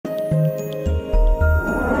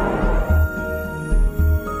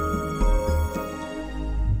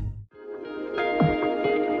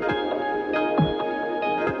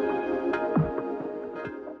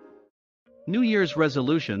Year's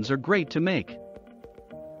resolutions are great to make.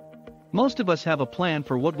 Most of us have a plan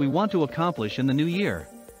for what we want to accomplish in the new year.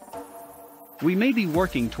 We may be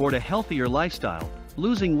working toward a healthier lifestyle,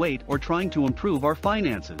 losing weight, or trying to improve our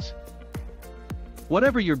finances.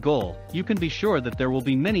 Whatever your goal, you can be sure that there will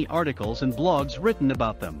be many articles and blogs written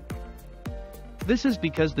about them. This is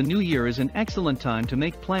because the new year is an excellent time to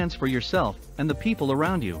make plans for yourself and the people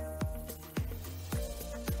around you.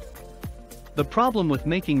 The problem with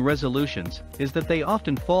making resolutions is that they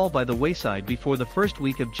often fall by the wayside before the first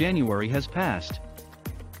week of January has passed.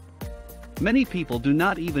 Many people do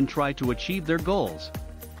not even try to achieve their goals.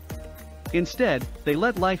 Instead, they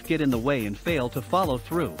let life get in the way and fail to follow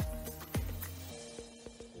through.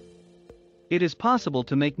 It is possible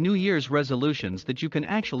to make New Year's resolutions that you can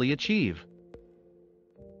actually achieve.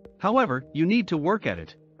 However, you need to work at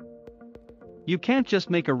it. You can't just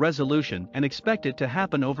make a resolution and expect it to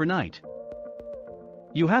happen overnight.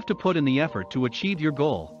 You have to put in the effort to achieve your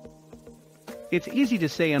goal. It's easy to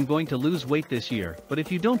say I'm going to lose weight this year, but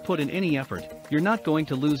if you don't put in any effort, you're not going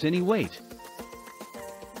to lose any weight.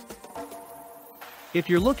 If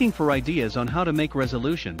you're looking for ideas on how to make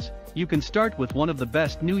resolutions, you can start with one of the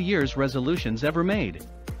best New Year's resolutions ever made.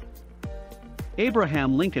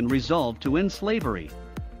 Abraham Lincoln resolved to end slavery.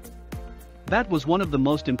 That was one of the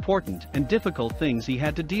most important and difficult things he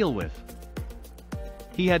had to deal with.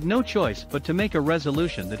 He had no choice but to make a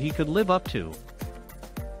resolution that he could live up to.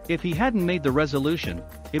 If he hadn't made the resolution,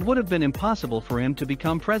 it would have been impossible for him to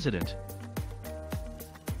become president.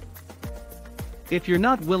 If you're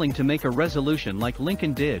not willing to make a resolution like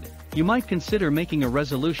Lincoln did, you might consider making a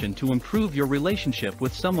resolution to improve your relationship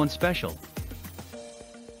with someone special.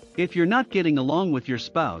 If you're not getting along with your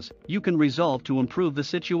spouse, you can resolve to improve the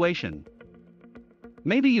situation.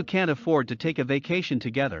 Maybe you can't afford to take a vacation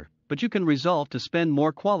together, but you can resolve to spend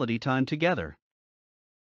more quality time together.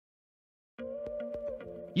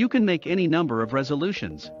 You can make any number of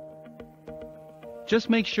resolutions. Just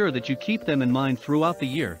make sure that you keep them in mind throughout the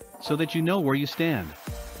year, so that you know where you stand.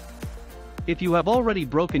 If you have already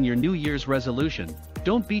broken your New Year's resolution,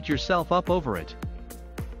 don't beat yourself up over it.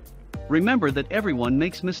 Remember that everyone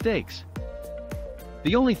makes mistakes.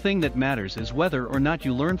 The only thing that matters is whether or not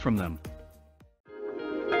you learn from them.